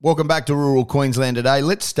Welcome back to Rural Queensland today.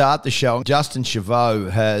 Let's start the show. Justin Choveaux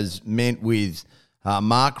has met with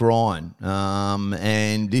Mark Ryan,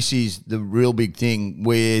 and this is the real big thing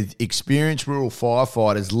with experienced rural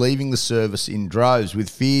firefighters leaving the service in droves with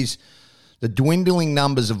fears the dwindling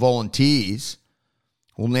numbers of volunteers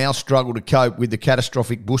will now struggle to cope with the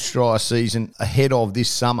catastrophic bushfire season ahead of this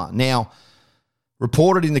summer. Now,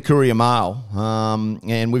 reported in the Courier Mail,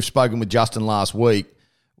 and we've spoken with Justin last week,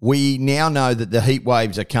 we now know that the heat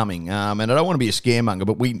waves are coming, and I don't want to be a scaremonger,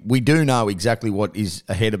 but we do know exactly what is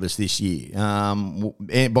ahead of us this year.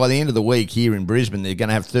 And by the end of the week here in Brisbane, they're going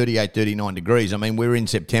to have 38, 39 degrees. I mean, we're in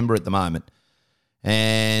September at the moment,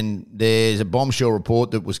 and there's a bombshell report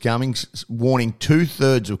that was coming warning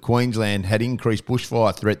 2/3 of Queensland had increased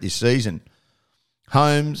bushfire threat this season.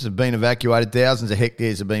 Homes have been evacuated, thousands of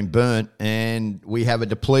hectares have been burnt, and we have a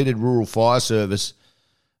depleted rural fire service,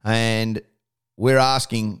 and we're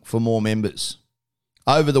asking for more members.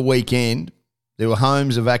 Over the weekend, there were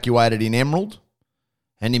homes evacuated in Emerald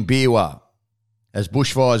and in Beerwah as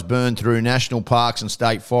bushfires burned through national parks and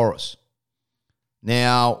state forests.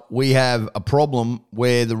 Now, we have a problem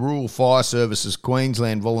where the Rural Fire Services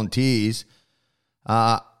Queensland volunteers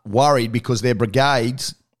are worried because their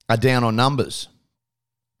brigades are down on numbers.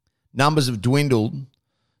 Numbers have dwindled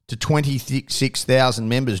to 26,000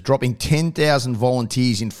 members, dropping 10,000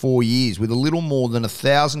 volunteers in 4 years, with a little more than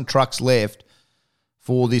 1,000 trucks left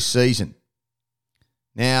for this season.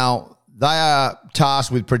 Now, they are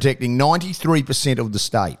tasked with protecting 93% of the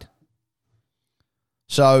state.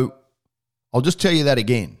 So, I'll just tell you that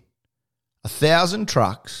again. 1,000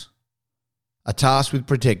 trucks are tasked with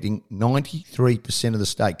protecting 93% of the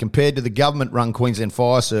state, compared to the government-run Queensland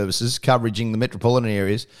Fire Services covering the metropolitan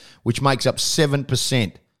areas, which makes up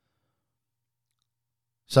 7%.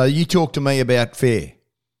 So you talk to me about fair.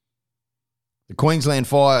 The Queensland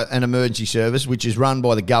Fire and Emergency Service, which is run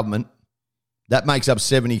by the government, that makes up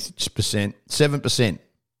 70%, 7%.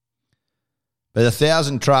 But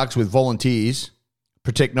 1,000 trucks with volunteers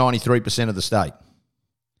protect 93% of the state.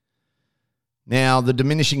 Now, the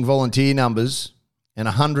diminishing volunteer numbers and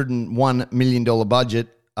 $101 million budget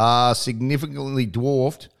are significantly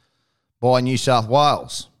dwarfed by New South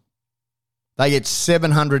Wales. They get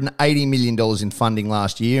 $780 million in funding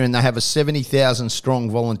last year, and they have a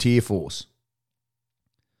 70,000-strong volunteer force.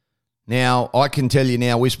 Now, I can tell you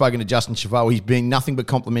now, we've spoken to Justin Choveaux. He's been nothing but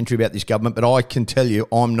complimentary about this government, but I can tell you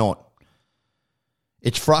I'm not.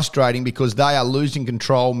 It's frustrating because they are losing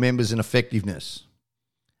control, members, and effectiveness.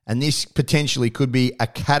 And this potentially could be a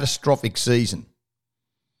catastrophic season.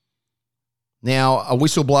 Now, a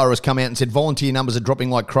whistleblower has come out and said volunteer numbers are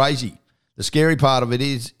dropping like crazy. The scary part of it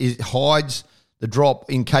is it hides the drop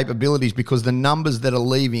in capabilities because the numbers that are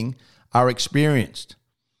leaving are experienced.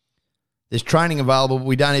 There's training available, but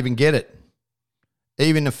we don't even get it.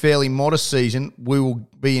 Even a fairly modest season, we will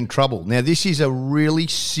be in trouble. Now, this is a really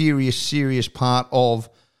serious part of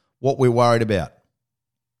what we're worried about.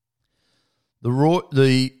 The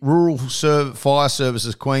Rural Fire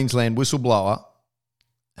Services Queensland whistleblower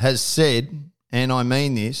has said, and I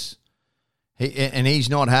mean this, and he's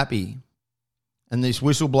not happy, and this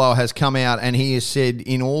whistleblower has come out and he has said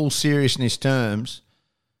in all seriousness terms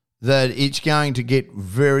that it's going to get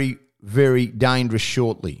very, very dangerous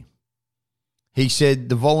shortly. He said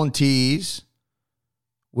the volunteers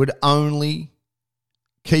would only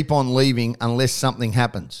keep on leaving unless something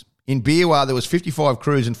happens. In Beerwah, there was 55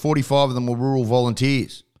 crews and 45 of them were rural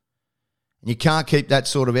volunteers. And you can't keep that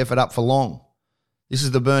sort of effort up for long. This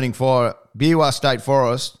is the burning fire. Beerwah State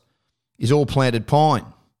Forest is all planted pine.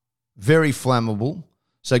 Very flammable.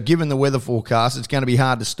 So given the weather forecast, it's going to be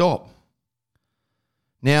hard to stop.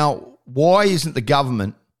 Now, why isn't the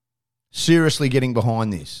government seriously getting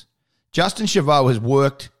behind this? Justin Choveaux has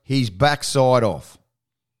worked his backside off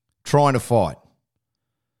trying to fight.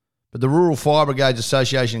 But the Rural Fire Brigades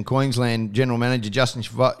Association Queensland General Manager Justin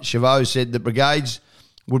Choveaux said that brigades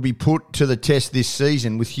would be put to the test this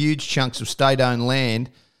season with huge chunks of state-owned land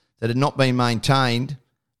that had not been maintained,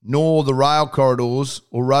 nor the rail corridors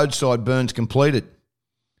or roadside burns completed.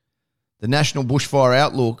 The National Bushfire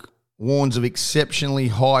Outlook warns of exceptionally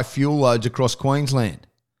high fuel loads across Queensland.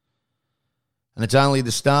 And it's only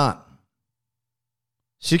the start.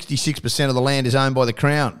 66% of the land is owned by the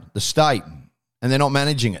Crown, the state, and they're not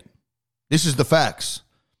managing it. This is the facts.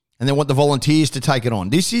 And they want the volunteers to take it on.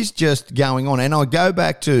 This is just going on. And I go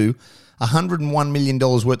back to $101 million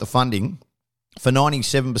worth of funding for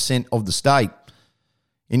 97% of the state.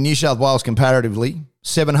 In New South Wales, comparatively,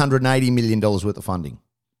 $780 million worth of funding.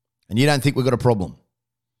 And you don't think we've got a problem.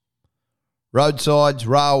 Roadsides,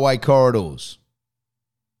 railway corridors.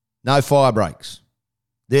 No fire breaks.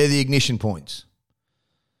 They're the ignition points.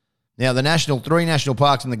 Now, the three national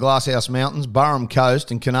parks in the Glasshouse Mountains, Burrum Coast,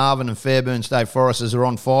 and Carnarvon and Fairburn State Forests are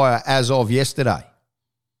on fire as of yesterday.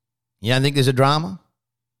 You don't think there's a drama?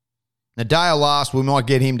 Now, Dale Last, we might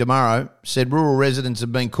get him tomorrow, said rural residents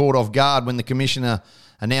have been caught off guard when the Commissioner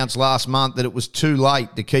announced last month that it was too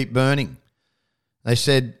late to keep burning. They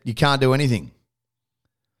said you can't do anything.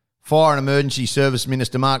 Fire and Emergency Service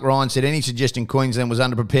Minister Mark Ryan said any suggestion Queensland was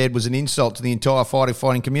underprepared was an insult to the entire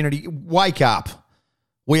fighting community. Wake up.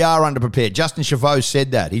 We are underprepared. Justin Choveaux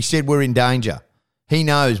said that. He said we're in danger. He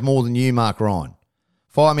knows more than you, Mark Ryan.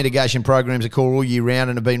 Fire mitigation programs are called all year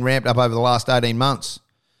round and have been ramped up over the last 18 months.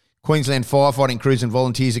 Queensland firefighting crews and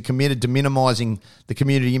volunteers are committed to minimising the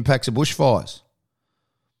community impacts of bushfires.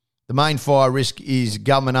 The main fire risk is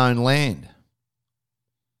government-owned land.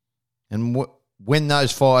 And when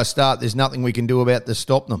those fires start, there's nothing we can do about to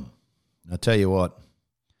stop them. I tell you what,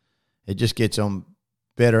 it just gets on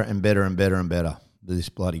better and better and better and better, this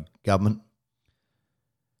bloody government.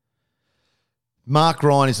 Mark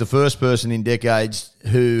Ryan is the first person in decades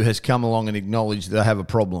who has come along and acknowledged they have a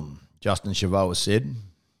problem, Justin Choveaux has said.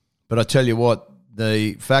 But I tell you what,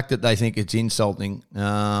 the fact that they think it's insulting,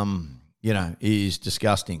 is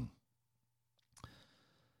disgusting.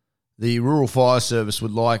 The Rural Fire Service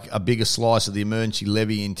would like a bigger slice of the emergency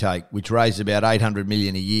levy intake, which raises about $800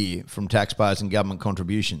 million a year from taxpayers and government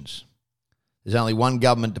contributions. There's only one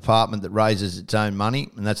government department that raises its own money,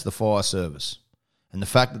 and that's the Fire Service. And the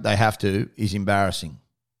fact that they have to is embarrassing.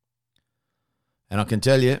 And I can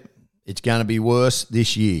tell you, it's going to be worse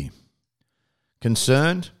this year.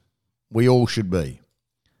 Concerned? We all should be,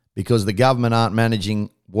 because the government aren't managing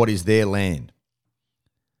what is their land.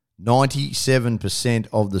 97%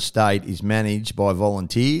 of the state is managed by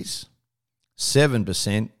volunteers.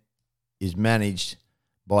 7% is managed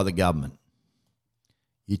by the government.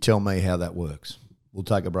 You tell me how that works. We'll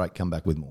take a break, come back with more.